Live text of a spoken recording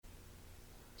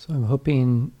So I'm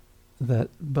hoping that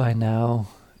by now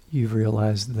you've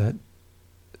realized that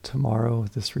tomorrow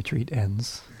this retreat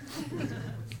ends.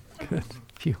 Good.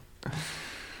 Phew.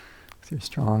 With your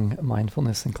strong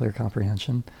mindfulness and clear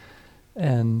comprehension.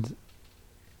 And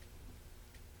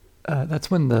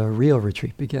that's when the real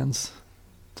retreat begins,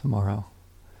 tomorrow.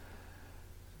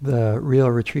 The real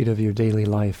retreat of your daily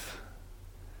life.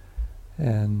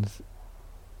 And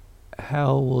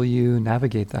how will you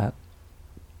navigate that?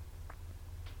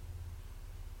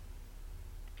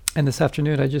 And this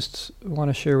afternoon, I just want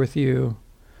to share with you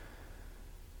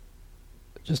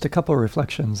just a couple of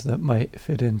reflections that might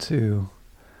fit into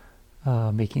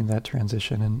making that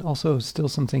transition, and also still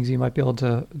some things you might be able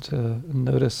to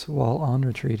notice while on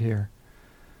retreat here.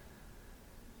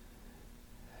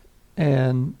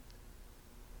 And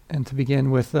to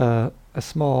begin with a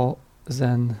small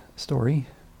Zen story.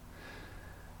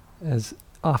 As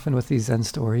often with these Zen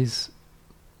stories,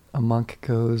 a monk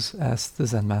asks the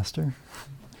Zen master,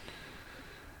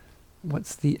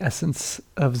 what's the essence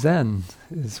of Zen,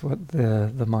 is what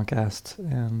the monk asked.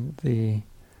 And the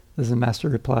Zen master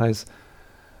replies,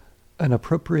 an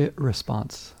appropriate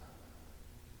response.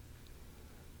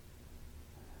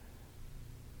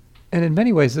 And in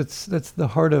many ways, that's the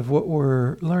heart of what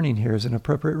we're learning here, is an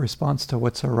appropriate response to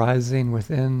what's arising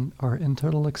within our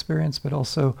internal experience, but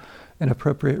also an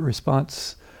appropriate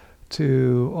response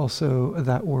to also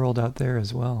that world out there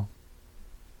as well.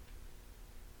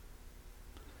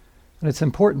 And it's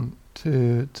important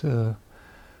to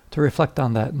reflect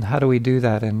on that, and how do we do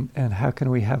that, and how can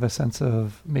we have a sense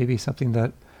of maybe something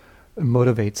that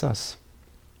motivates us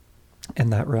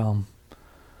in that realm.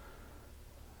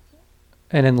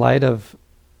 And in light of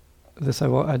this,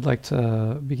 I'd like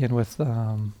to begin with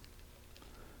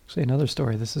actually another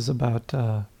story. This is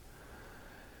about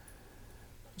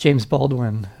James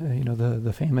Baldwin,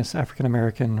 the famous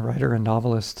African-American writer and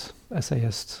novelist,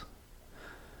 essayist,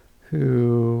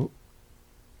 who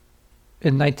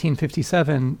in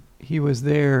 1957, he was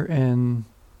there in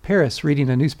Paris reading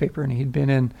a newspaper, and he'd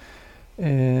been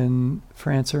in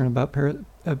France or in about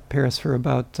Paris for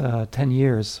about 10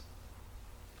 years.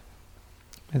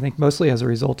 I think mostly as a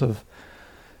result of,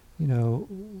 the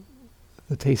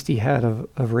taste he had of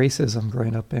racism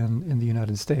growing up in the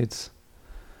United States.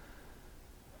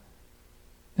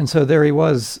 And so there he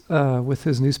was with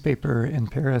his newspaper in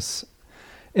Paris.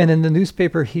 And in the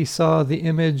newspaper, he saw the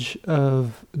image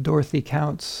of Dorothy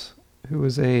Counts, who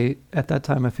was at that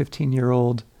time, a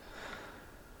 15-year-old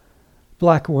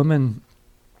black woman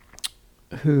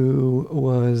who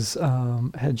was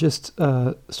had just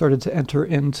started to enter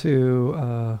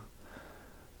into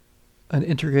an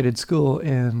integrated school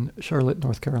in Charlotte,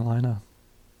 North Carolina.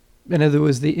 And there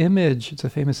was the image, it's a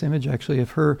famous image actually,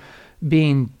 of her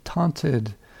being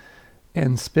taunted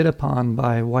and spit upon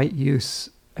by white youths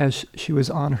as she was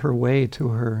on her way to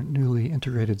her newly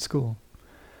integrated school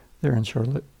there in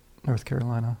Charlotte, North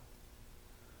Carolina.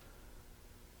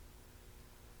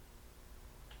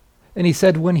 And he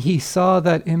said when he saw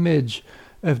that image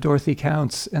of Dorothy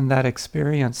Counts and that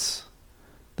experience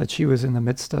that she was in the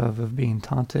midst of being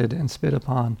taunted and spit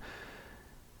upon,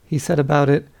 he said about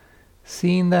it,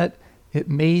 seeing that, it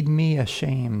made me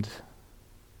ashamed.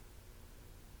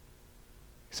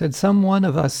 He said, some one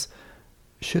of us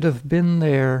should have been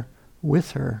there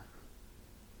with her.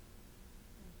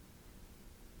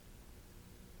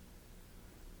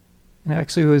 And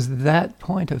actually it was that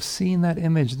point of seeing that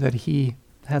image that he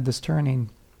had this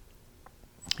turning.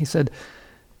 He said,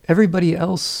 everybody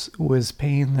else was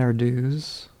paying their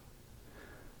dues.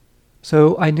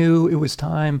 So I knew it was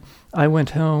time I went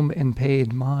home and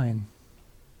paid mine.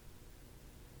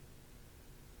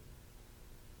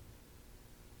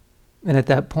 And at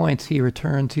that point, he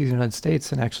returned to the United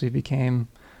States and actually became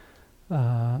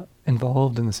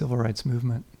involved in the civil rights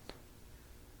movement.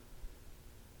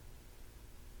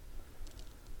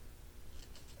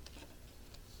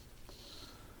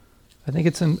 I think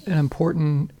it's an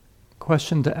important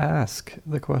question to ask,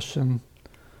 the question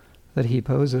that he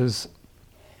poses.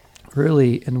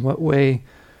 Really, in what way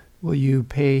will you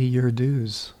pay your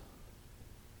dues?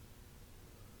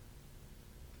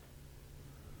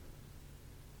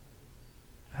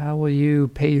 How will you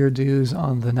pay your dues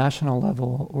on the national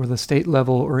level or the state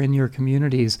level or in your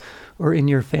communities or in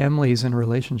your families and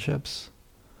relationships?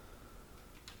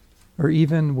 Or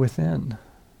even within?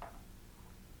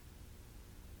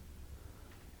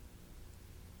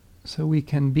 So we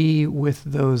can be with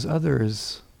those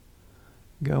others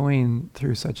going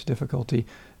through such difficulty.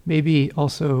 Maybe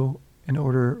also in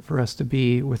order for us to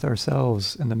be with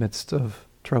ourselves in the midst of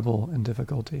trouble and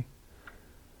difficulty.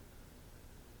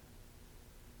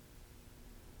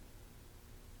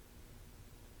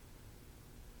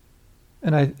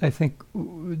 And I think,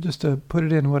 just to put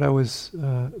it in what I was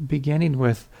beginning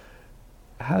with,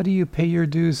 how do you pay your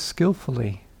dues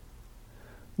skillfully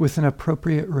with an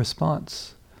appropriate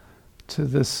response to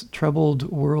this troubled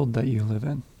world that you live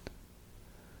in?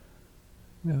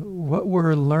 What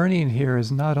we're learning here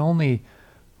is not only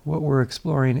what we're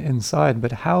exploring inside,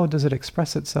 but how does it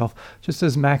express itself? Just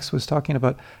as Max was talking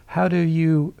about, how do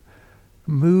you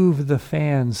move the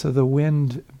fan so the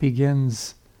wind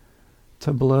begins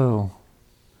to blow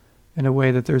in a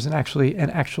way that there's an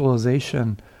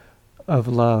actualization of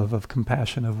love, of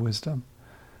compassion, of wisdom,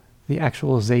 the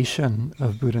actualization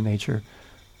of Buddha nature,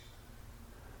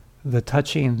 the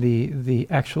touching, the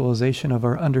actualization of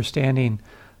our understanding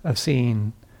of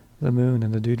seeing the moon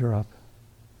and the dewdrop.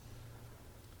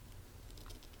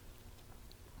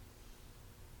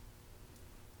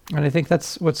 And I think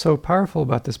that's what's so powerful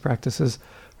about this practice is,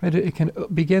 right, it can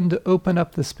begin to open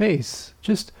up the space,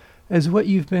 just as what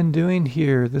you've been doing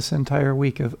here this entire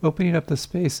week, of opening up the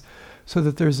space so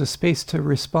that there's a space to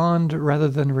respond rather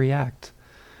than react.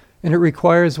 And it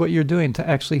requires what you're doing to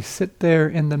actually sit there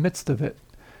in the midst of it,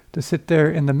 to sit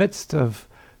there in the midst of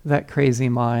that crazy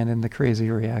mind and the crazy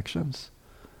reactions,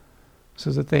 so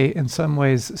that they in some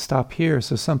ways stop here,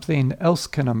 so something else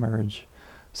can emerge,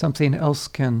 something else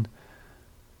can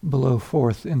blow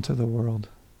forth into the world.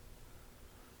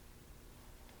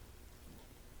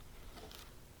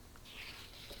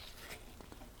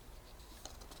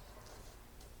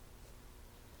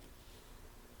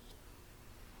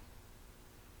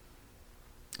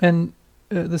 And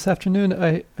this afternoon,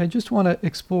 I just want to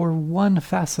explore one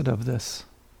facet of this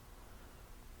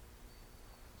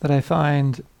that I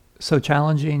find so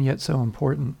challenging yet so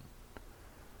important.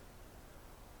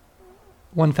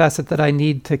 One facet that I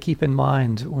need to keep in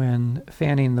mind when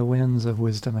fanning the winds of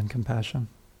wisdom and compassion.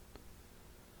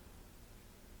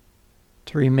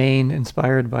 To remain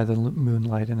inspired by the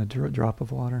moonlight in a drop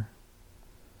of water.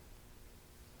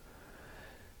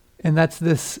 And that's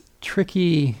this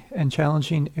tricky and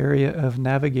challenging area of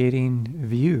navigating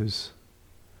views.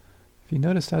 Have you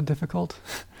noticed how difficult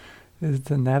it is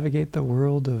to navigate the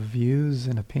world of views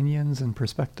and opinions and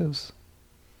perspectives?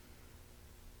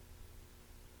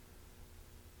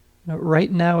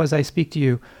 Right now, as I speak to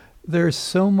you, there's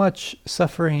so much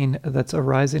suffering that's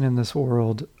arising in this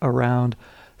world around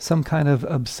some kind of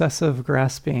obsessive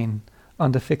grasping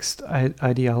onto fixed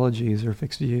ideologies or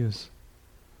fixed views.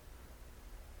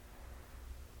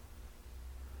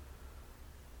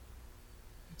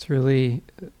 It's really,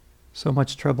 so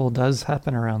much trouble does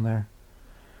happen around there.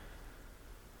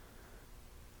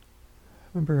 I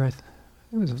remember,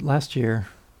 it was last year,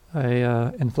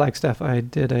 in Flagstaff, I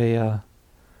did a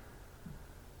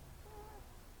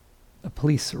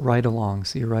police ride-along,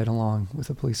 ride-along with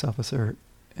a police officer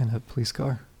in a police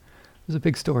car. There's a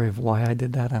big story of why I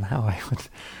did that and how I would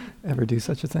ever do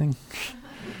such a thing.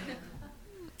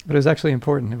 But it was actually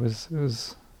important. It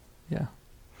was, yeah.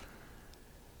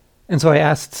 And so I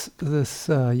asked this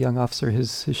young officer,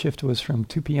 his shift was from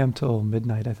 2 p.m. till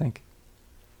midnight, I think.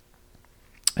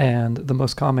 And the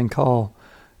most common call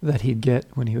that he'd get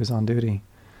when he was on duty.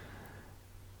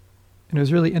 And it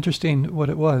was really interesting what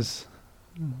it was.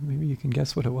 Maybe you can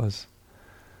guess what it was.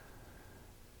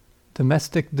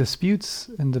 Domestic disputes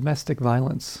and domestic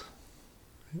violence.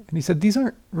 And he said, these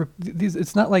aren't,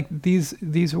 it's not like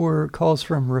these were calls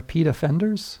from repeat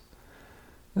offenders.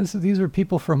 These are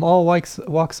people from all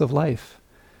walks of life.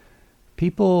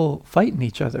 People fighting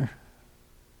each other.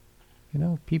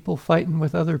 People fighting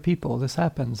with other people. This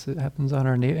happens. It happens on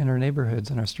in our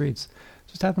neighborhoods, in our streets.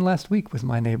 It just happened last week with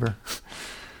my neighbor.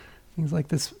 Things like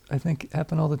this, I think,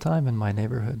 happen all the time in my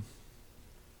neighborhood.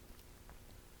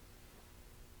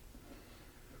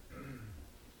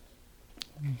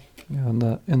 In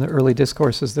the early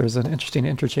discourses, there's an interesting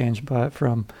interchange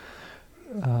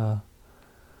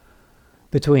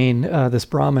between this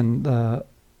Brahmin, the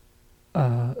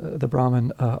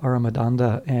Brahmin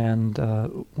Aramadanda, and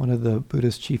one of the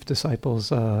Buddha's chief disciples,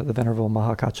 the Venerable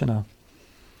Mahakachana.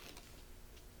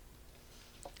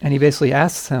 And he basically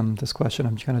asks him this question,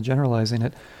 I'm kind of generalizing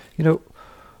it,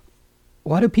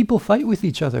 why do people fight with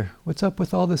each other? What's up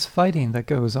with all this fighting that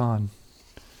goes on?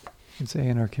 You could say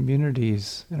in our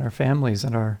communities, in our families,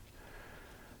 in our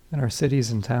cities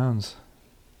and towns.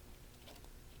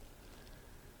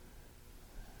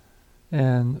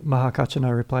 And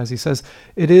Mahakachana replies, he says,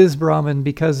 it is, Brahman,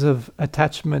 because of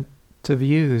attachment to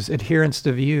views, adherence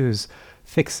to views,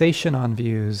 fixation on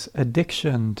views,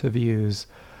 addiction to views,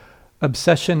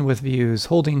 obsession with views,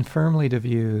 holding firmly to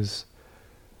views,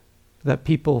 that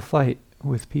people fight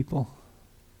with people.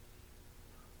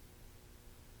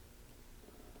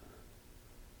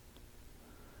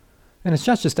 And it's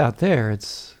not just out there,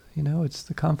 it's, it's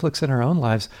the conflicts in our own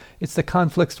lives. It's the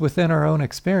conflicts within our own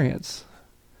experience.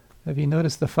 Have you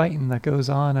noticed the fighting that goes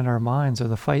on in our minds, or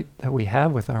the fight that we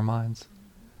have with our minds?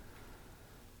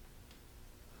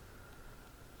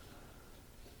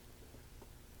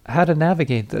 How to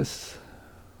navigate this?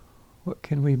 What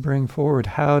can we bring forward?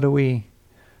 What do we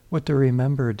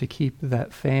remember to keep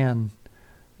that fan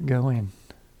going?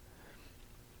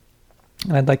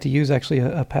 And I'd like to use actually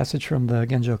a passage from the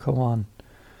Genjo Koan.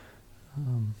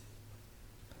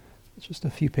 It's just a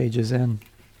few pages in.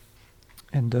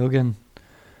 And Dogen,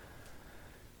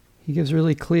 he gives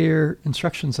really clear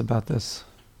instructions about this.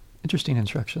 Interesting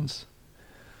instructions.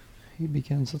 He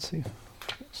begins, let's see.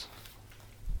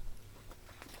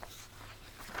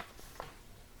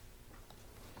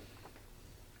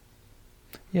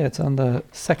 Yeah, it's on the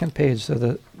second page, so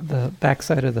the back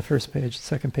side of the first page, the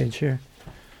second page here.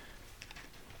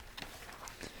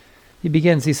 He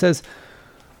begins, he says,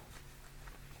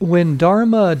 when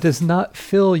Dharma does not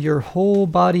fill your whole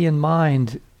body and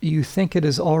mind, you think it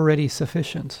is already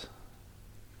sufficient.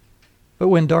 But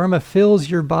when Dharma fills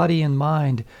your body and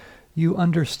mind, you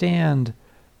understand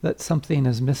that something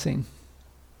is missing.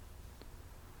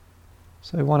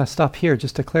 So I want to stop here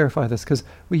just to clarify this, because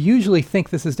we usually think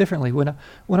this is differently. When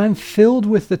I'm filled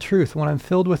with the truth, when I'm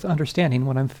filled with understanding,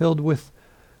 when I'm filled with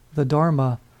the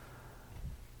Dharma,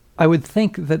 I would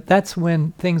think that that's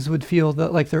when things would feel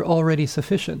like they're already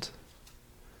sufficient.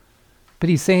 But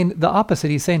he's saying the opposite.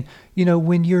 He's saying,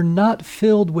 when you're not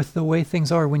filled with the way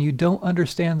things are, when you don't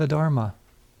understand the Dharma,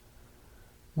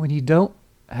 when you don't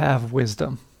have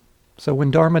wisdom, so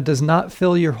when Dharma does not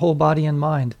fill your whole body and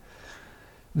mind,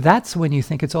 that's when you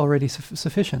think it's already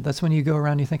sufficient. That's when you go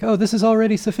around and you think, oh, this is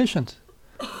already sufficient.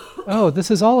 Oh, this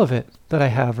is all of it that I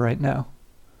have right now.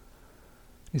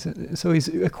 So he's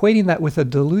equating that with a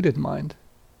deluded mind.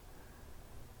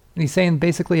 And he's saying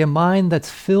basically a mind that's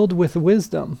filled with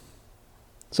wisdom.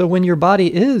 So when your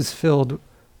body is filled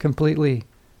completely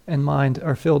and mind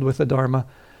are filled with the Dharma,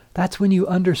 that's when you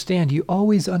understand. You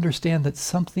always understand that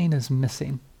something is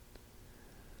missing.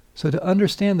 So to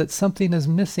understand that something is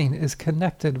missing is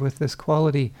connected with this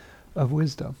quality of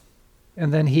wisdom.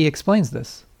 And then he explains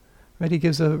this, right? He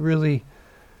gives a really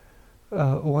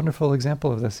wonderful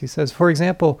example of this. He says, for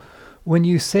example, when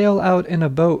you sail out in a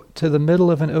boat to the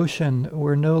middle of an ocean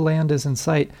where no land is in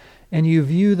sight, and you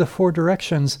view the four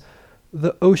directions,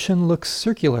 the ocean looks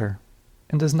circular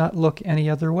and does not look any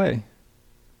other way.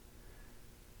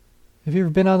 Have you ever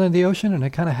been out in the ocean? And it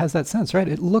kind of has that sense, right?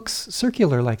 It looks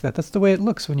circular like that. That's the way it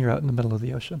looks when you're out in the middle of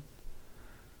the ocean.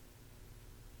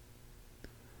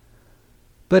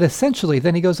 But essentially,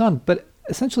 then he goes on, but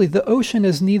essentially the ocean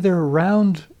is neither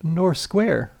round nor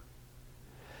square.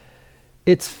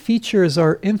 Its features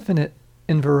are infinite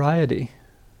in variety.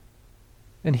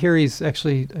 And here he's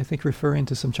actually, I think, referring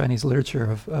to some Chinese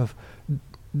literature of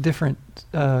different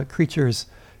creatures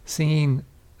seeing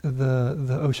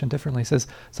the ocean differently. He says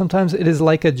sometimes it is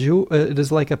like a it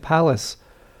is like a palace,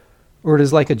 or it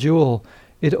is like a jewel.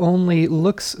 It only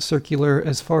looks circular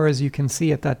as far as you can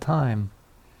see at that time.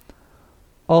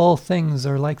 All things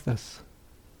are like this.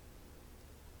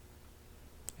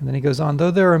 And then he goes on,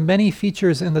 though there are many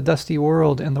features in the dusty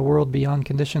world and the world beyond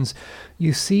conditions,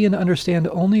 you see and understand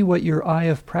only what your eye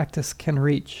of practice can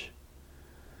reach.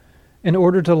 In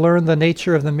order to learn the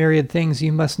nature of the myriad things,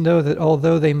 you must know that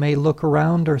although they may look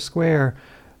round or square,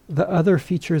 the other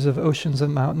features of oceans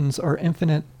and mountains are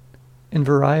infinite in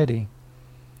variety.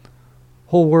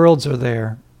 Whole worlds are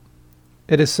there.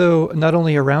 It is so not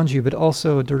only around you, but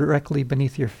also directly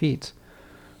beneath your feet,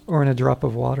 or in a drop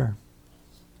of water.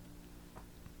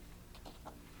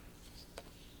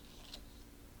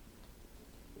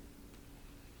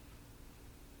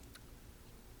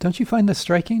 Don't you find this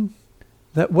striking?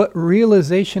 That what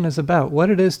realization is about, what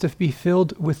it is to be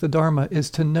filled with the Dharma, is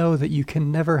to know that you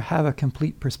can never have a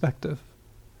complete perspective.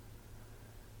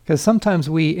 Because sometimes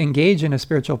we engage in a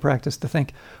spiritual practice to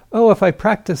think, oh, if I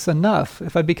practice enough,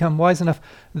 if I become wise enough,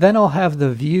 then I'll have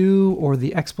the view or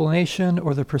the explanation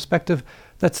or the perspective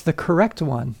that's the correct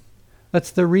one.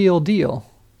 That's the real deal.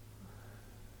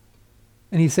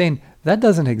 And he's saying, that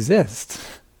doesn't exist.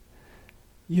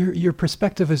 Your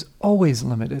perspective is always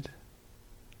limited.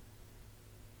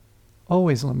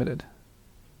 Always limited.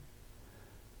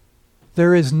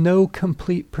 There is no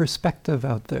complete perspective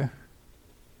out there.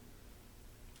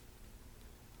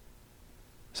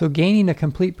 So gaining a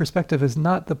complete perspective is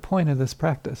not the point of this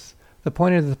practice. The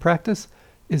point of the practice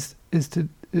is to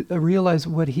realize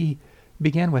what he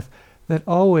began with, that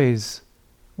always,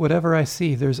 whatever I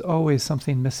see, there's always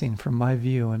something missing from my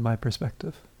view and my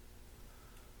perspective.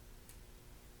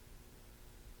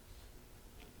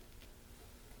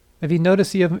 Have you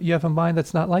noticed you have a mind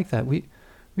that's not like that? We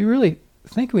really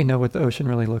think we know what the ocean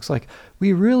really looks like.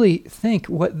 We really think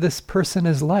what this person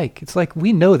is like. It's like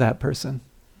we know that person.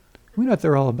 We know what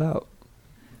they're all about.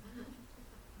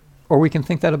 Or we can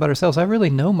think that about ourselves. I really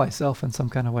know myself in some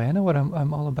kind of way. I know what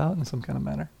I'm all about in some kind of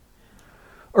manner.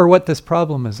 Or what this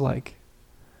problem is like.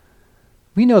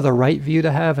 We know the right view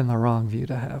to have and the wrong view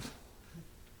to have.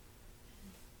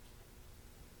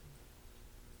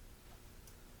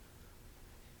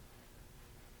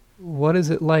 What is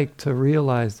it like to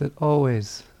realize that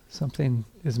always something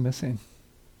is missing?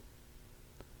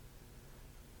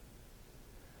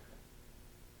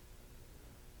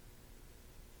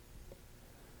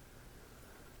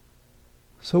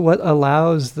 So what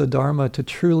allows the Dharma to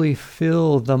truly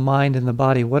fill the mind and the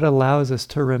body? What allows us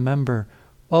to remember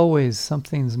always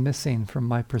something's missing from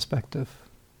my perspective?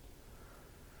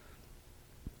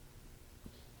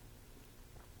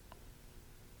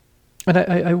 And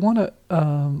I want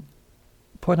to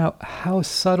point out how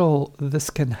subtle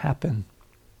this can happen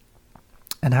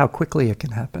and how quickly it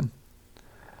can happen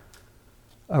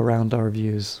around our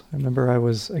views. I remember I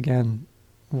was, again,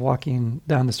 walking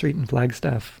down the street in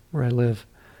Flagstaff, where I live,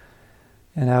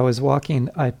 and I was walking,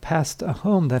 I passed a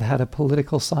home that had a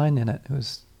political sign in it. It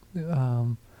was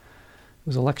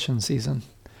election season.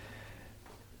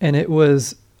 And it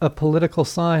was a political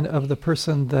sign of the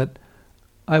person that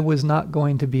I was not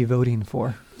going to be voting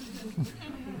for.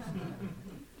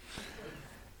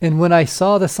 And when I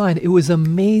saw the sign, it was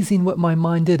amazing what my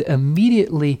mind did.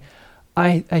 Immediately,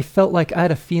 I felt like I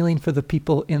had a feeling for the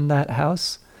people in that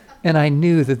house, and I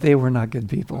knew that they were not good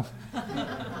people.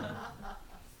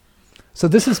 So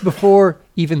this is before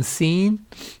even seeing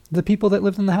the people that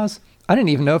lived in the house. I didn't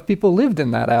even know if people lived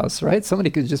in that house, right? Somebody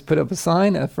could just put up a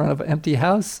sign in front of an empty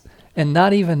house and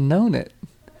not even known it.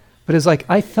 But it's like,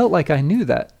 I felt like I knew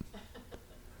that.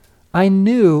 I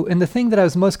knew, and the thing that I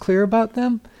was most clear about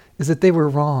them is that they were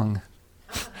wrong.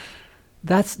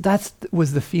 That's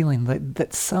was the feeling,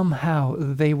 that somehow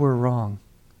they were wrong.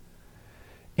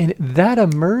 And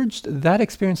that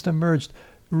experience emerged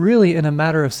really in a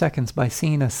matter of seconds by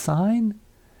seeing a sign,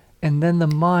 and then the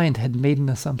mind had made an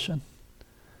assumption.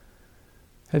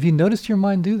 Have you noticed your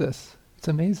mind do this? It's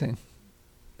amazing.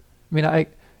 I mean, I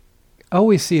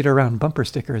always see it around bumper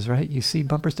stickers, right? You see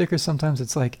bumper stickers, sometimes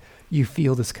it's like you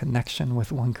feel this connection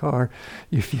with one car,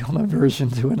 you feel an aversion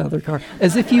to another car,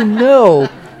 as if you know,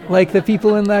 like the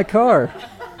people in that car.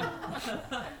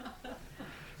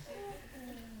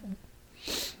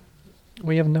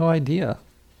 We have no idea.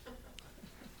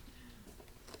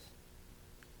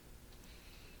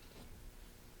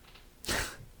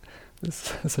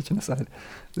 This is such an aside.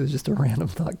 This is just a random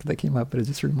thought that came up, but it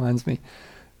just reminds me.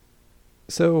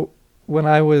 So when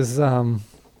I was in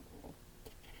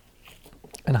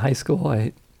high school,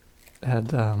 I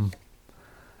had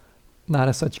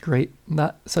not such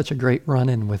a great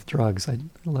run-in with drugs. I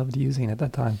loved using at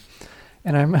that time.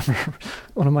 And I remember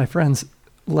one of my friends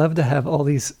loved to have all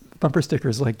these bumper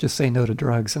stickers, like just say no to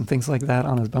drugs and things like that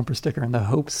on his bumper sticker in the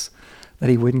hopes that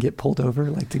he wouldn't get pulled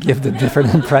over, like to give the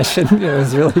different impression. It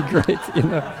was really great,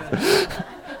 I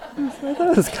thought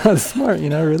it was kind of smart,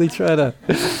 really try to,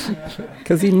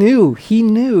 because he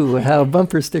knew how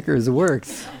bumper stickers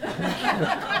works.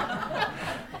 I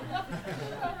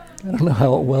don't know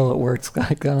how well it works,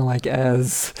 kind of like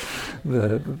as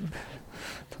the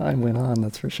time went on,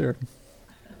 that's for sure.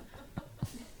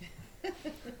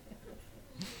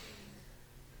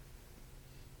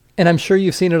 And I'm sure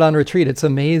you've seen it on retreat. It's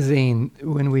amazing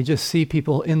when we just see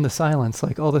people in the silence.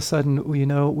 Like all of a sudden,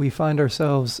 we find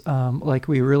ourselves like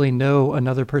we really know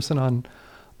another person on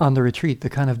the retreat.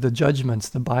 The judgments,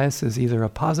 the biases, either a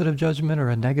positive judgment or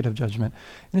a negative judgment.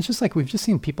 And it's just like we've just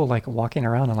seen people like walking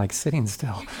around and like sitting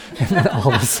still. And then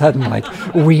all of a sudden,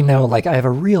 like we know, like I have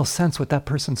a real sense what that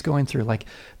person's going through. Like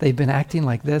they've been acting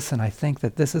like this, and I think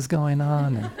that this is going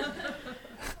on. And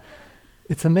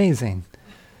it's amazing.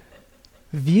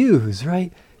 Views,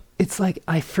 right? It's like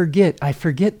I forget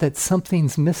that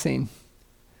something's missing.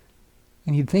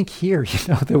 And you'd think here,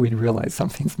 that we'd realize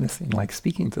something's missing, like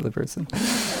speaking to the person.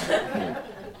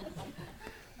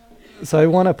 So I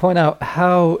want to point out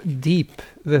how deep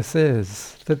this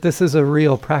is, that this is a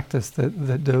real practice that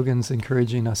Dogen's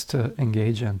encouraging us to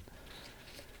engage in.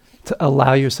 To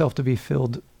allow yourself to be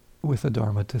filled with the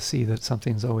Dharma, to see that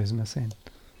something's always missing.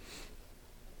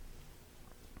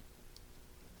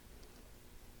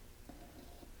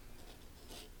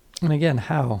 And again,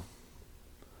 how?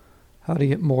 How to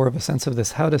get more of a sense of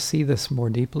this, how to see this more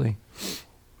deeply.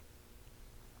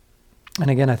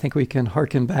 And again, I think we can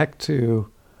hearken back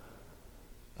to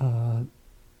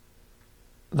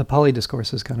the Pali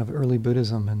Discourse is kind of early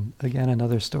Buddhism, and again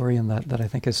another story in that I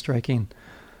think is striking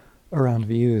around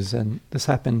views. And this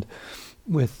happened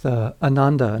with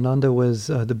Ananda. Ananda was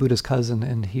the Buddha's cousin,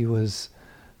 and he was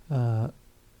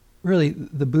really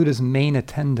the Buddha's main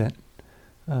attendant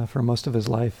for most of his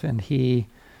life. And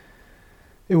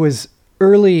it was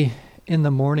early in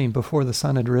the morning before the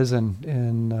sun had risen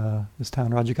in this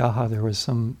town Rajagaha. There was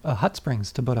some hot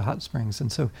springs, Tabota hot springs,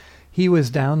 and so he was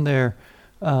down there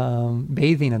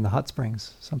bathing in the hot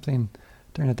springs, something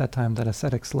during at that time that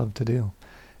ascetics loved to do.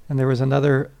 And there was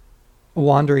another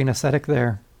wandering ascetic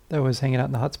there that was hanging out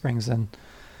in the hot springs, and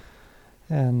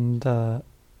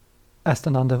asked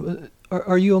Ananda,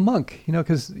 are you a monk?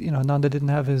 Because Ananda didn't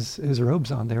have his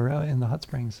robes on. They were out in the hot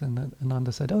springs, and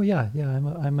Ananda said, "Oh yeah,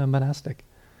 I'm a monastic."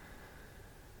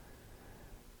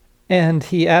 And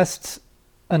he asked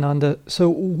Ananda, "So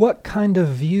what kind of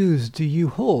views do you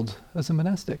hold as a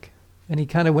monastic?" And he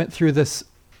kind of went through this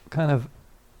kind of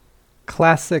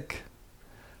classic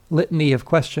litany of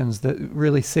questions that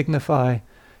really signify,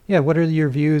 what are your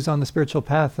views on the spiritual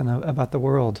path and about the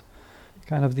world?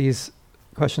 Kind of these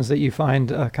questions that you find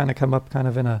kind of come up kind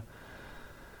of in a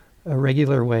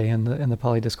regular way in the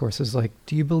Pali Discourses, like,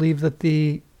 do you believe that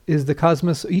is the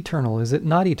cosmos eternal? Is it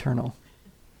not eternal?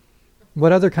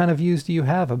 What other kind of views do you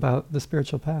have about the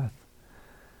spiritual path?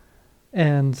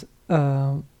 And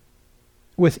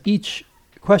with each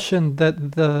question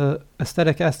that the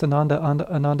ascetic asked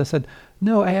Ananda said,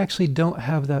 "No, I actually don't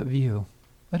have that view.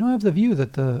 I don't have the view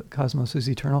that the cosmos is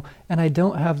eternal, and I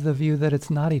don't have the view that it's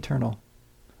not eternal."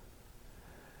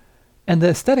 And the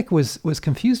ascetic was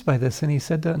confused by this, and he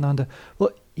said to Ananda,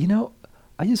 "Well,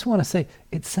 I just want to say,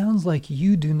 it sounds like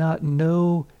you do not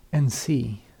know and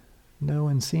see." Know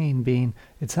and seeing being,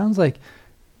 it sounds like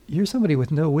you're somebody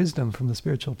with no wisdom from the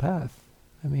spiritual path.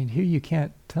 I mean, here you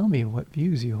can't tell me what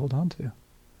views you hold on to.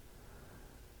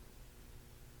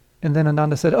 And then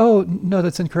Ananda said, "Oh, no,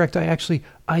 that's incorrect.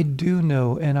 I do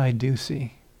know and I do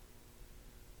see."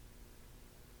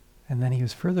 And then he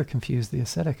was further confused, the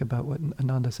ascetic, about what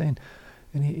Ananda's saying.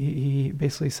 And he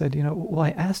basically said, "Well,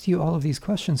 I asked you all of these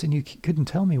questions and you couldn't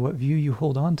tell me what view you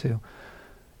hold on to.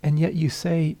 And yet you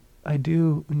say, I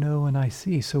do know and I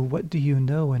see. So what do you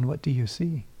know and what do you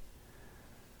see?"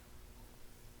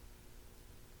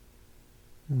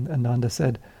 And Ananda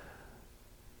said,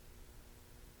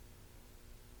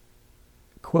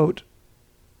 quote,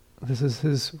 this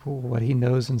is what he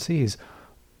knows and sees,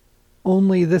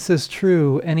 "Only this is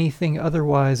true, anything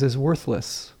otherwise is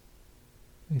worthless."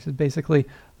 He said, basically,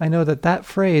 I know that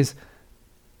phrase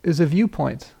is a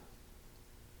viewpoint.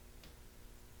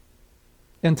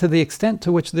 And to the extent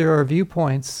to which there are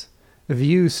viewpoints,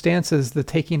 views, stances, the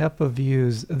taking up of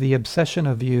views, the obsession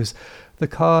of views, the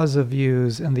cause of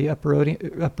views, and the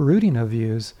uprooting of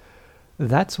views,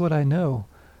 that's what I know.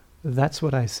 That's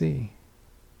what I see.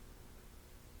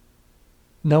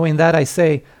 Knowing that, I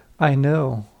say, I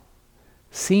know.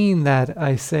 Seeing that,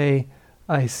 I say,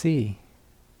 I see.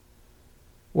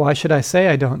 Why should I say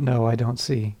I don't know, I don't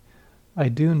see? I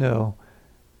do know,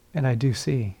 and I do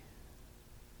see.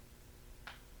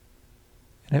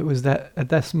 And it was that at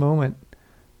this moment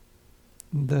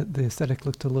that the ascetic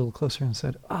looked a little closer and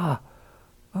said, oh,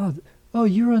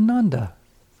 you're Ananda,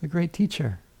 the great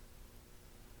teacher.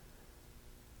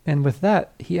 And with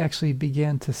that, he actually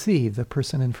began to see the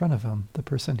person in front of him, the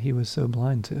person he was so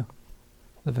blind to,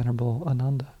 the Venerable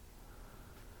Ananda.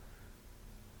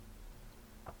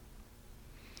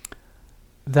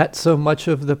 That's so much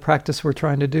of the practice we're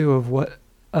trying to do of what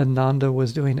Ananda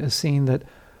was doing, is seeing that,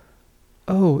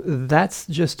 that's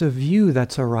just a view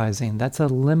that's arising. That's a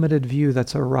limited view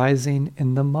that's arising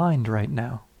in the mind right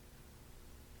now.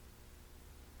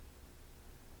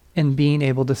 And being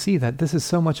able to see that. This is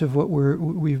so much of what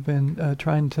we've been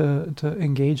trying to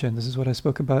engage in. This is what I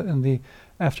spoke about in the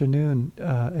afternoon,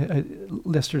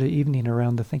 yesterday evening,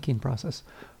 around the thinking process.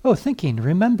 Thinking,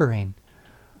 remembering.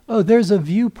 There's a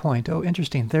viewpoint.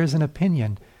 Interesting. There's an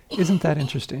opinion. Isn't that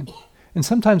interesting? And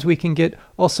sometimes we can get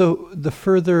also the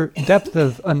further depth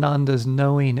of Ananda's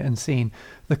knowing and seeing,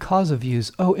 the cause of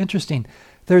views. Interesting.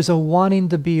 There's a wanting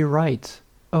to be right.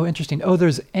 Interesting.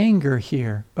 There's anger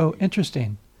here.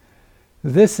 Interesting.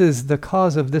 This is the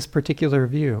cause of this particular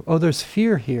view. There's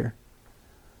fear here.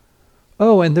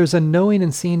 And there's a knowing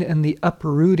and seeing in the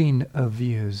uprooting of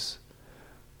views,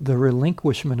 the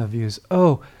relinquishment of views.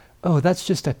 That's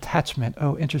just attachment.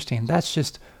 Interesting. That's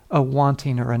just a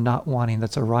wanting or a not wanting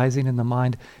that's arising in the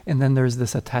mind, and then there's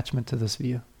this attachment to this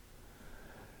view.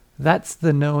 That's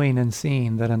the knowing and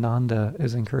seeing that Ananda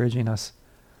is encouraging us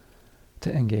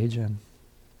to engage in.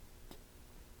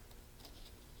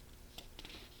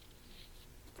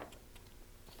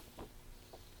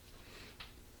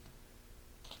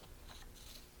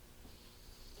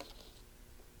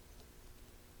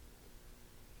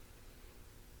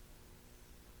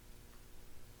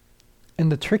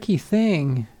 And the tricky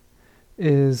thing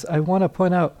is, I want to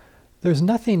point out, there's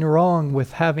nothing wrong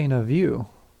with having a view.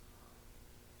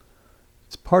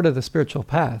 It's part of the spiritual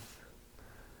path.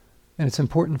 And it's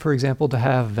important, for example, to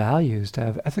have values, to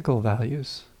have ethical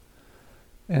values,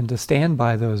 and to stand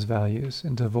by those values,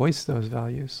 and to voice those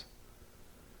values.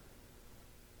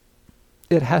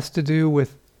 It has to do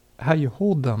with how you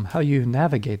hold them, how you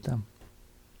navigate them.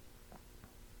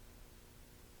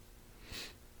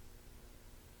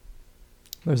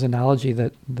 There's an analogy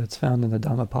that's found in the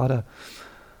Dhammapada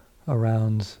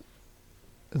around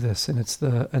this, and it's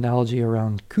the analogy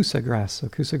around kusa grass. So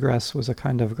kusa grass was a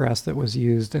kind of grass that was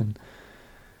used in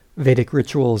Vedic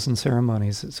rituals and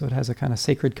ceremonies, so it has a kind of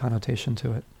sacred connotation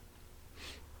to it.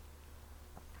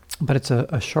 But it's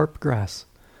a sharp grass.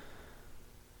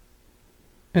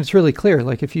 And it's really clear,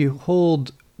 like if you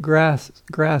hold grass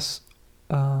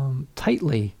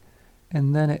tightly,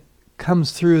 and then it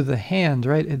comes through the hand,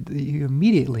 right, you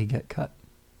immediately get cut.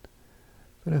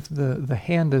 But if the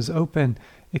hand is open,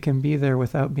 it can be there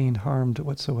without being harmed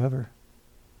whatsoever.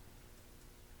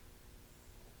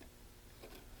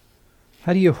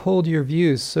 How do you hold your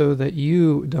views so that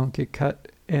you don't get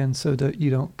cut and so that you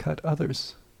don't cut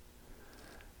others?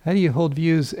 How do you hold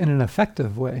views in an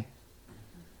effective way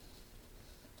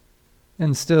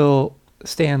and still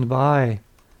stand by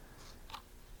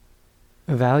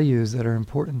values that are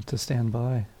important to stand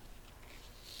by?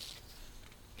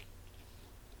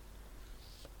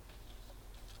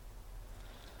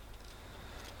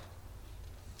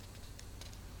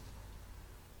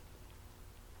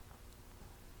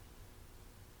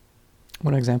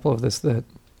 One example of this, that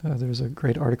there's a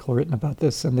great article written about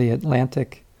this in the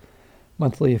Atlantic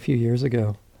Monthly a few years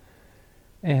ago,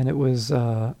 and it was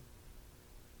about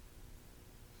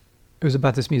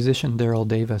this musician Daryl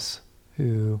Davis,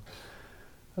 who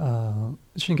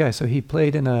interesting guy. So he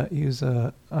played in a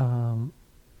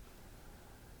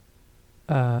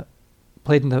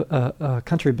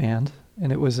country band,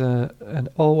 and it was an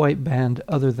all-white band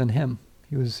other than him.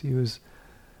 He was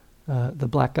the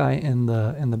black guy in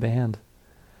the band.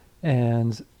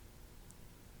 And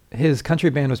his country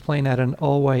band was playing at an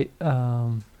all-white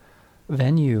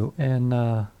venue in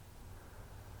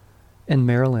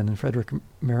Maryland, in Frederick,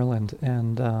 Maryland.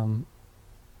 And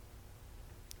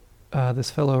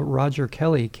this fellow, Roger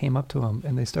Kelly, came up to him,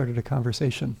 and they started a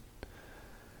conversation.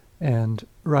 And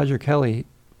Roger Kelly,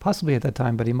 possibly at that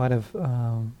time, but he might have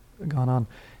gone on,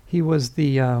 he was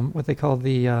the what they call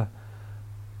the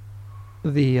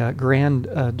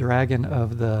grand dragon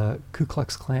of the Ku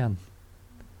Klux Klan.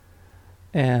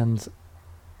 And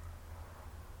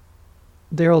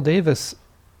Daryl Davis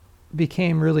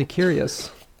became really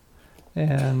curious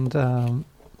and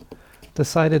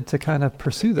decided to kind of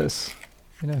pursue this.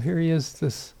 You know, here he is,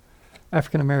 this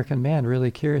African-American man,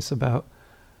 really curious about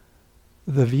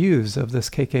the views of this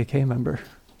KKK member.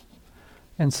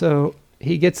 And so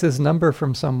he gets his number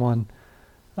from someone,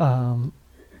 and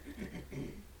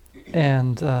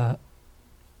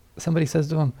somebody says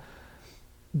to him,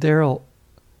 "Daryl,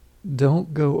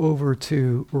 don't go over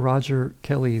to Roger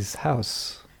Kelly's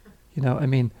house. You know, I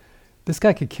mean, this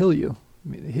guy could kill you. I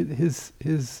mean,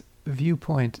 his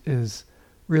viewpoint is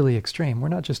really extreme. We're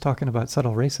not just talking about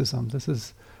subtle racism. This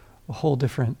is a whole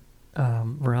different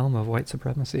realm of white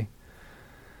supremacy."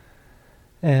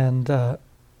 And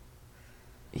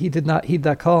he did not heed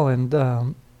that call, and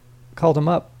called him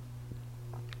up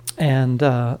and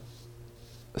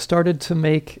started to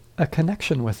make a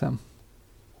connection with him,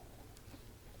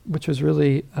 which was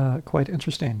really quite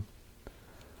interesting,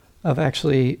 of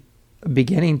actually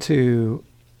beginning to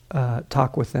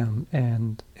talk with them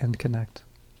and connect.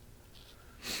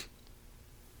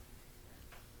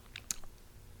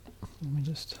 Let me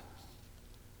just...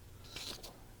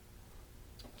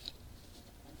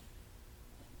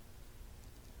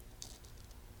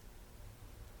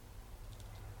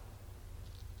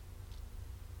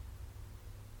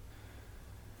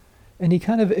 And he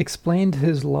kind of explained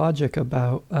his logic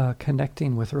about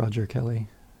connecting with Roger Kelly.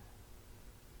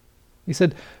 He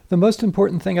said, "The most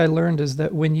important thing I learned is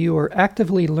that when you are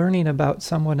actively learning about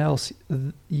someone else,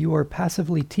 you are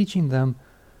passively teaching them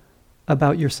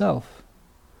about yourself.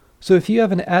 So if you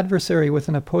have an adversary with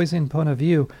an opposing point of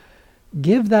view,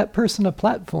 give that person a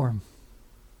platform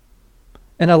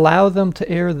and allow them to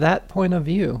air that point of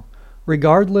view,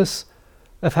 regardless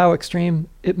of how extreme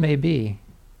it may be.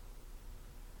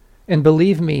 And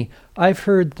believe me, I've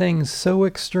heard things so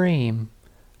extreme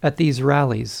at these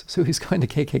rallies." So he's going to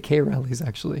KKK rallies,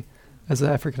 actually, as an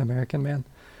African-American man.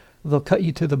 "They'll cut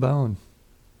you to the bone."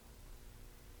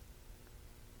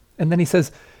 And then he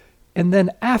says, and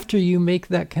then after you make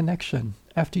that connection,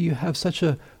 after you have such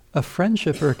a a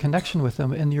friendship or a connection with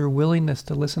them and your willingness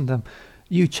to listen to them.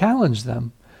 You challenge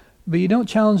them, but you don't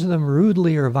challenge them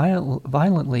rudely or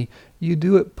violently. You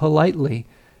do it politely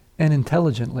and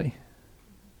intelligently.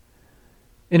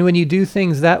 And when you do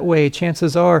things that way,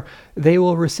 chances are they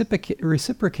will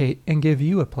reciprocate and give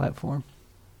you a platform.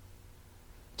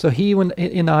 So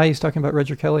he's talking about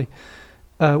Roger Kelly,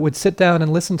 would sit down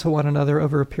and listen to one another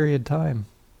over a period of time.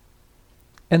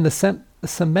 And the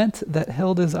cement that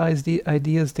held his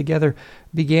ideas together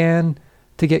began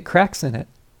to get cracks in it.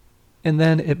 And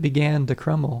then it began to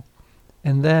crumble.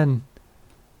 And then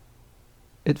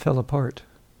it fell apart.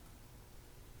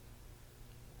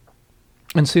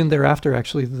 And soon thereafter,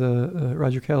 actually,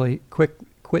 Roger Kelly quit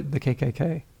the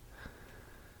KKK.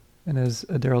 And as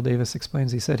Daryl Davis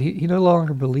explains, he said he no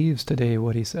longer believes today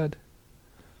what he said.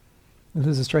 And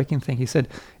this is a striking thing. He said,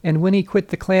 and when he quit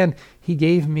the Klan, he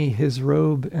gave me his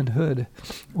robe and hood,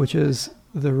 which is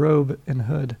the robe and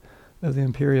hood of the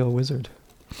Imperial Wizard.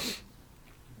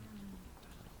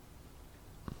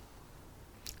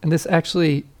 And this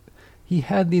actually, he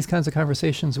had these kinds of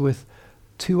conversations with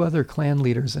 2 other Klan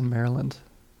leaders in Maryland,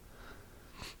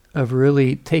 of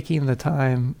really taking the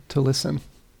time to listen.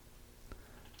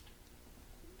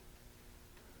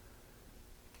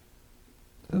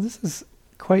 So this is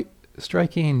quite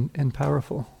striking and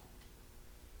powerful.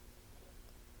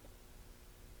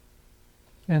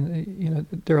 And,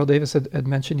 Daryl Davis had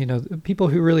mentioned, people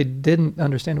who really didn't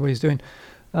understand what he's doing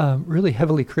really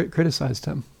heavily criticized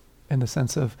him in the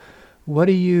sense of, what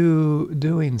are you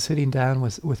doing sitting down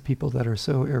with people that are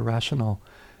so irrational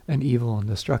and evil and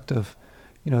destructive?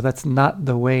 That's not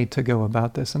the way to go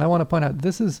about this. And I want to point out,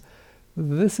 this is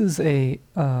an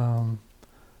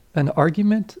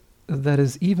argument that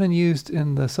is even used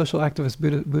in the social activist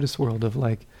Buddhist world of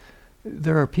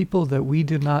there are people that we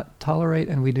do not tolerate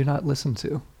and we do not listen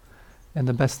to. And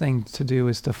the best thing to do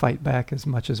is to fight back as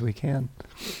much as we can.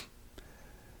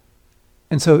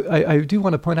 And so I do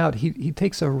want to point out, he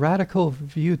takes a radical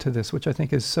view to this, which I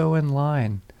think is so in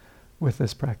line with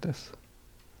this practice.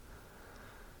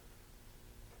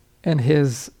 And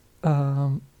his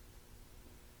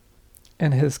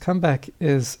comeback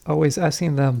is always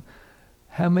asking them,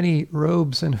 how many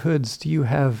robes and hoods do you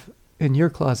have in your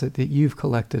closet that you've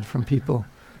collected from people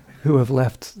who have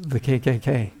left the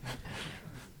KKK?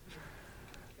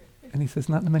 And he says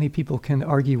not many people can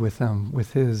argue with him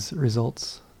with his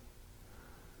results.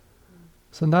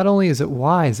 So not only is it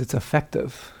wise, it's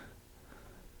effective.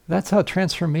 That's how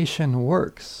transformation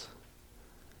works.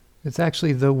 It's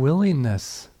actually the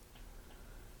willingness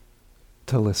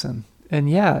to listen. And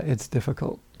yeah, it's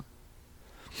difficult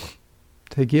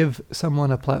to give someone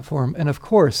a platform, and of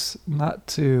course, not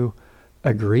to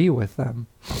agree with them.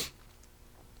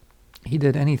 He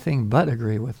did anything but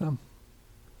agree with them.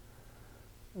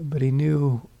 But he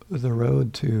knew the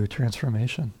road to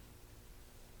transformation.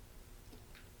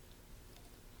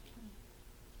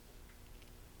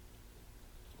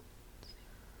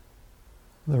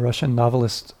 The Russian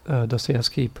novelist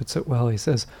Dostoevsky puts it well. He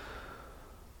says,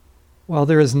 while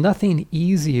there is nothing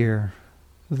easier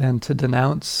than to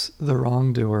denounce the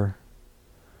wrongdoer,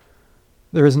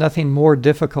 there is nothing more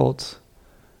difficult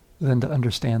than to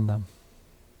understand them.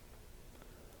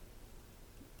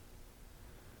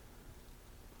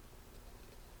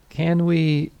 Can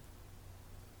we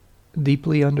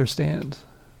deeply understand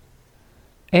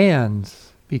and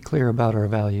be clear about our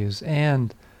values,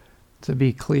 and to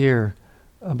be clear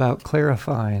about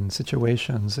clarifying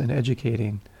situations and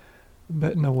educating,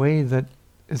 but in a way that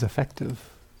is effective,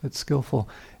 that's skillful?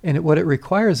 And what it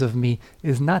requires of me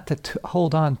is not to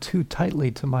hold on too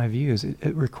tightly to my views.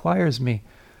 It requires me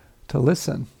to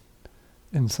listen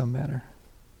in some manner.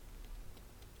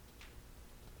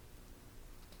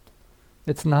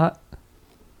 It's not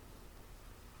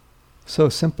so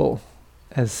simple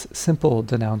as simple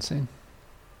denouncing.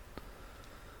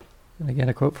 And again,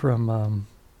 a quote from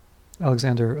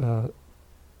Alexander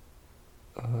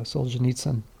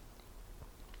Solzhenitsyn.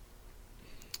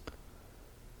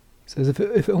 He says,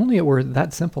 if only it were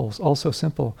that simple, also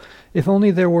simple. If only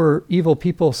there were evil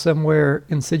people somewhere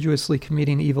insidiously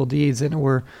committing evil deeds, and it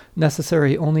were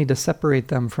necessary only to separate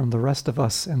them from the rest of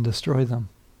us and destroy them.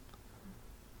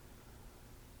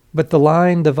 But the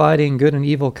line dividing good and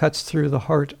evil cuts through the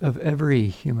heart of every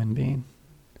human being.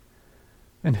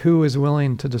 And who is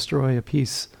willing to destroy a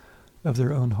piece of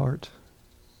their own heart?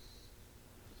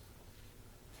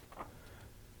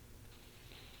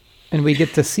 And we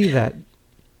get to see that,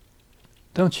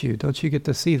 don't you? Don't you get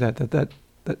to see that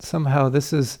somehow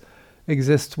this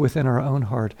exists within our own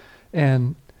heart?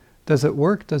 And does it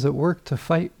work? Does it work to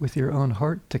fight with your own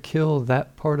heart, to kill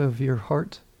that part of your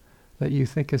heart that you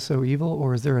think is so evil,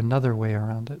 or is there another way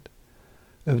around it?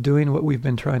 Of doing what we've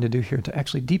been trying to do here, to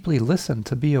actually deeply listen,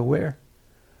 to be aware,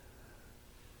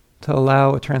 to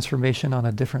allow a transformation on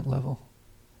a different level.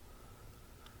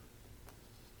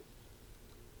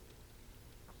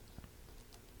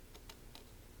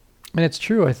 And it's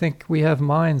true, I think we have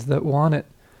minds that want it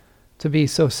to be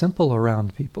so simple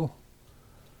around people.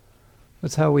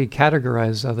 That's how we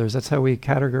categorize others. That's how we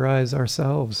categorize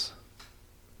ourselves.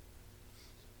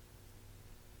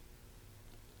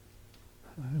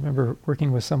 I remember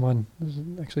working with someone who was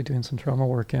actually doing some trauma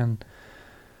work, and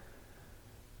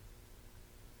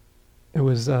it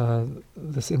was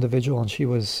this individual, and she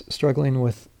was struggling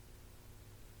with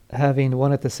having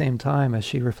one at the same time as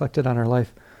she reflected on her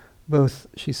life. Both,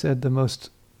 she said, the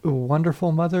most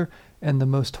wonderful mother and the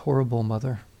most horrible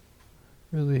mother.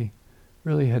 Really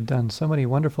had done so many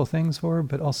wonderful things for her,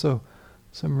 but also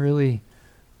some really,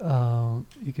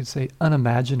 you could say,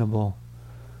 unimaginable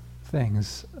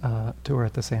things to her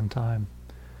at the same time.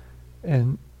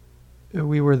 And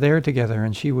we were there together,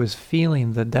 and she was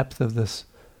feeling the depth of this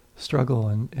struggle,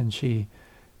 and she,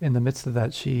 in the midst of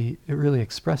that, it really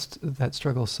expressed that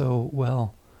struggle so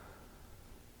well.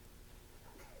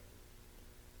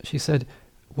 She said,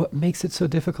 what makes it so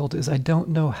difficult is I don't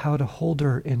know how to hold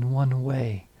her in one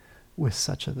way with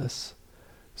such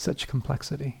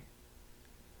complexity.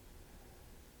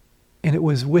 And it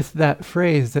was with that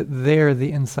phrase that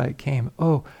the insight came.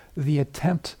 Oh, the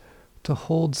attempt to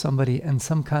hold somebody in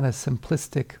some kind of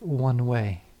simplistic one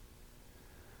way.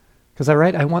 Because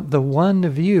I want the one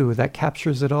view that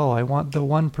captures it all. I want the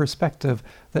one perspective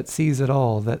that sees it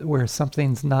all, that where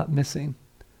something's not missing.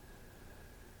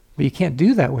 But you can't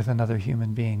do that with another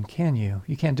human being, can you?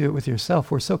 You can't do it with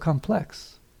yourself. We're so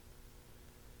complex.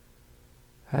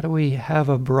 How do we have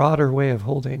a broader way of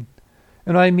holding?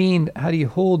 And I mean, how do you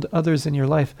hold others in your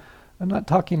life? I'm not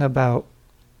talking about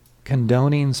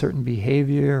condoning certain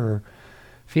behavior or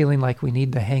feeling like we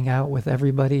need to hang out with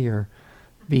everybody or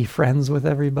be friends with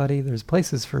everybody. There's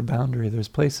places for boundary. There's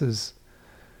places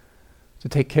to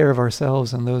take care of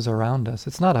ourselves and those around us.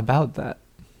 It's not about that.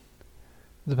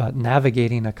 It's about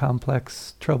navigating a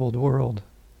complex, troubled world.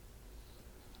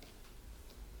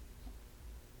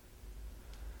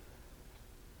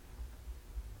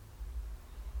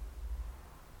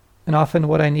 And often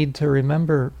what I need to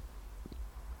remember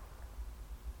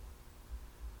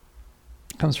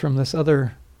comes from this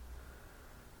other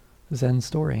Zen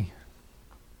story.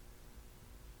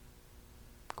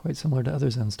 Quite similar to other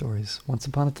Zen stories. Once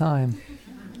upon a time.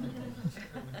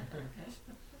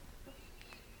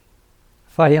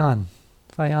 Fayan.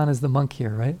 Fayan is the monk here,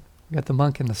 right? We got the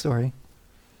monk in the story.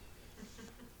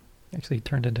 Actually, he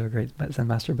turned into a great Zen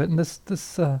master. But in this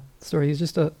story, he's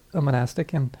just a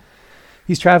monastic, and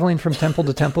he's traveling from temple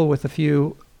to temple with a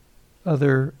few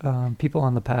other people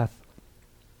on the path.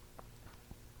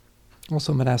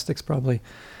 Also monastics, probably.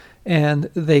 And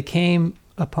they came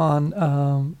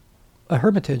upon a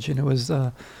hermitage, and it was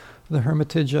the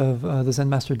hermitage of the Zen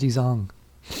master Dizang.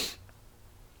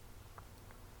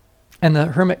 And the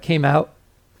hermit came out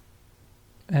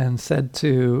and said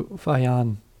to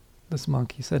Fayan, this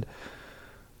monk, he said,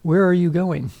 "Where are you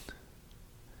going?"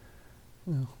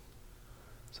 So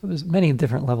there's many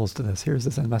different levels to this. Here's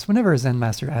the Zen master. Whenever a Zen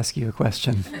master asks you a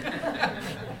question,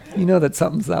 you know that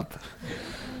something's up.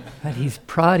 And he's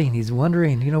prodding, he's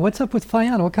wondering, what's up with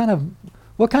Fayan? What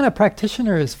kind of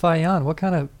practitioner is Fayan? What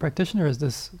kind of practitioner is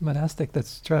this monastic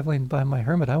that's traveling by my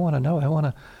hermit? I want to know. I want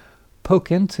to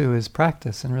poke into his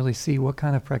practice and really see what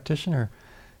kind of practitioner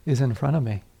is in front of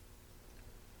me.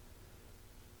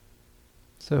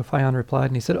 So Fayan replied,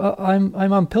 and he said, I'm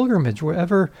on pilgrimage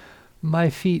wherever my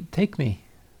feet take me.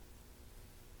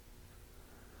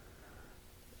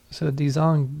 So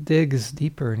Dizang digs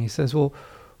deeper, and he says, well,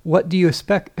 what do you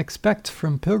expect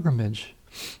from pilgrimage?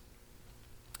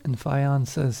 And Fayan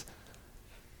says,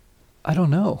 I don't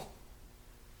know.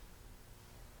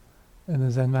 And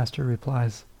the Zen master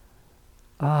replies,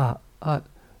 not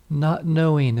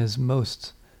knowing is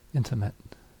most intimate.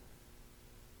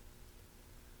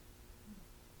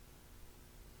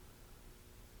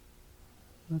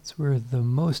 That's where the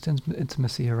most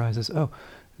intimacy arises. Oh,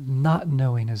 not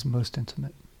knowing is most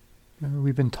intimate. Remember,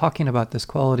 we've been talking about this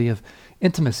quality of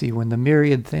intimacy when the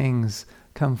myriad things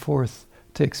come forth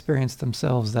to experience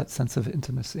themselves, that sense of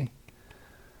intimacy.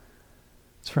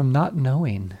 It's from not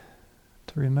knowing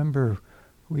to remember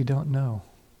we don't know.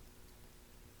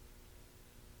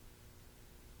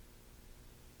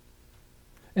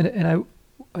 And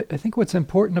I think what's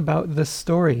important about this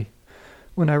story,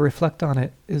 when I reflect on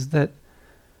it, is that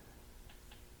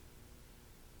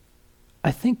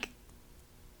I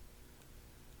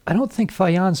I don't think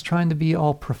Fayan's trying to be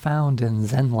all profound and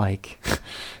Zen-like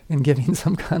and giving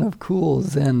some kind of cool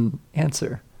Zen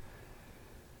answer.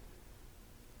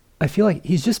 I feel like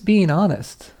he's just being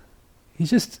honest. He's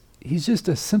just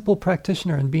a simple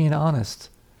practitioner and being honest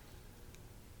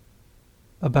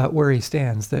about where he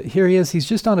stands. That here he is, he's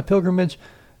just on a pilgrimage,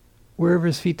 wherever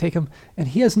his feet take him, and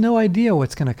he has no idea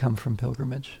what's going to come from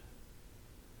pilgrimage.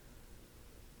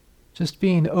 Just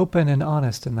being open and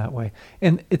honest in that way.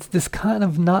 And it's this kind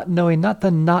of not knowing, not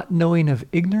the not knowing of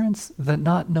ignorance, the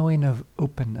not knowing of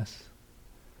openness.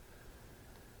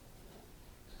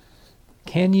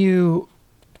 Can you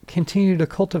continue to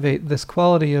cultivate this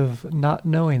quality of not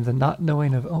knowing, the not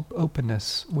knowing of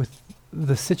openness with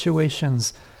the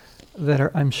situations that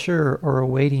are, I'm sure, are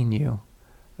awaiting you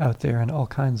out there in all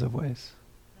kinds of ways?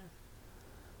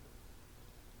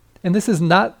 And this is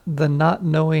not the not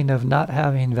knowing of not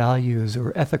having values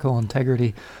or ethical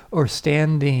integrity or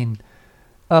standing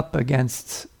up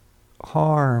against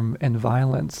harm and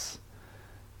violence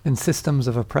and systems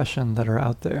of oppression that are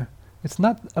out there. It's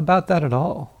not about that at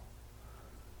all.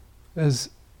 As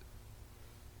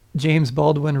James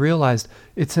Baldwin realized,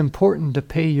 it's important to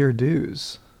pay your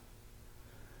dues.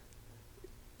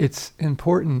 It's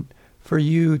important for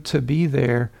you to be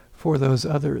there for those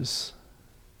others,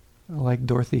 like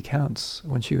Dorothy Counts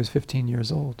when she was 15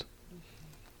 years old.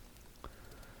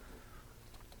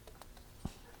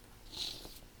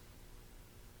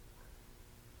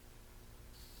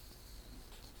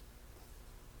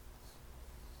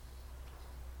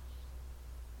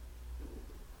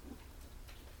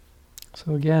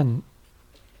 So again,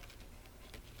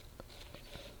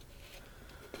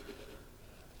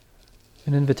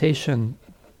 an invitation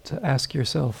to ask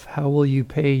yourself, how will you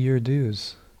pay your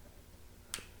dues?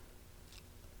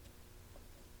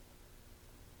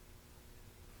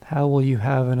 How will you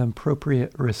have an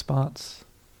appropriate response?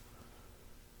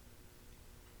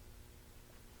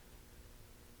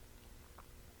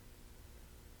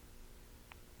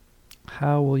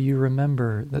 How will you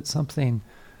remember that something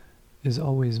is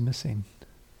always missing?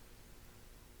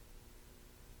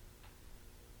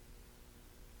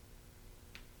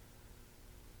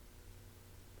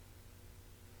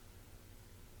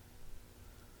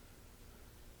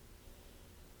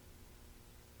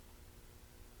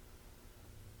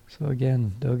 So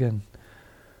again, Dogen,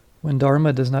 when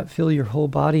Dharma does not fill your whole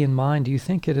body and mind, you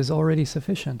think it is already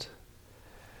sufficient.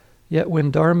 Yet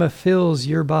when Dharma fills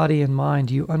your body and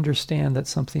mind, you understand that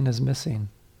something is missing.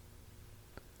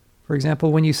 For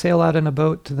example, when you sail out in a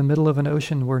boat to the middle of an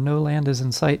ocean where no land is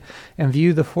in sight and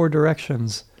view the four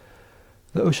directions,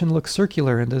 the ocean looks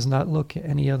circular and does not look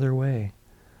any other way.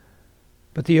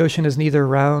 But the ocean is neither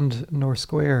round nor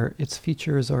square. Its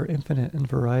features are infinite in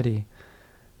variety.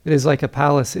 It is like a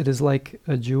palace. It is like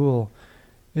a jewel.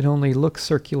 It only looks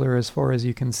circular as far as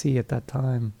you can see at that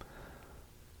time.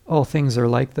 All things are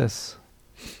like this.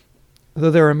 Though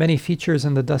there are many features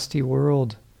in the dusty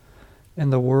world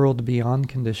and the world beyond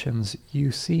conditions,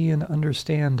 you see and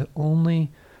understand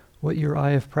only what your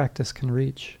eye of practice can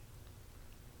reach.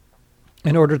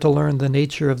 In order to learn the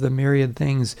nature of the myriad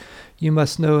things, you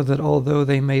must know that although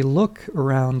they may look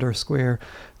round or square,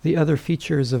 the other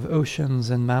features of oceans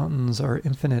and mountains are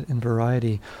infinite in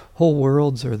variety. Whole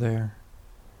worlds are there.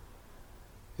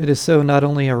 It is so not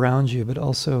only around you, but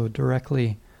also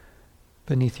directly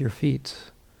beneath your feet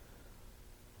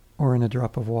or in a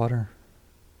drop of water.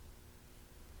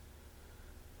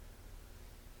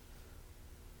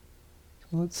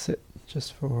 So let's sit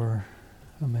just for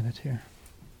a minute here.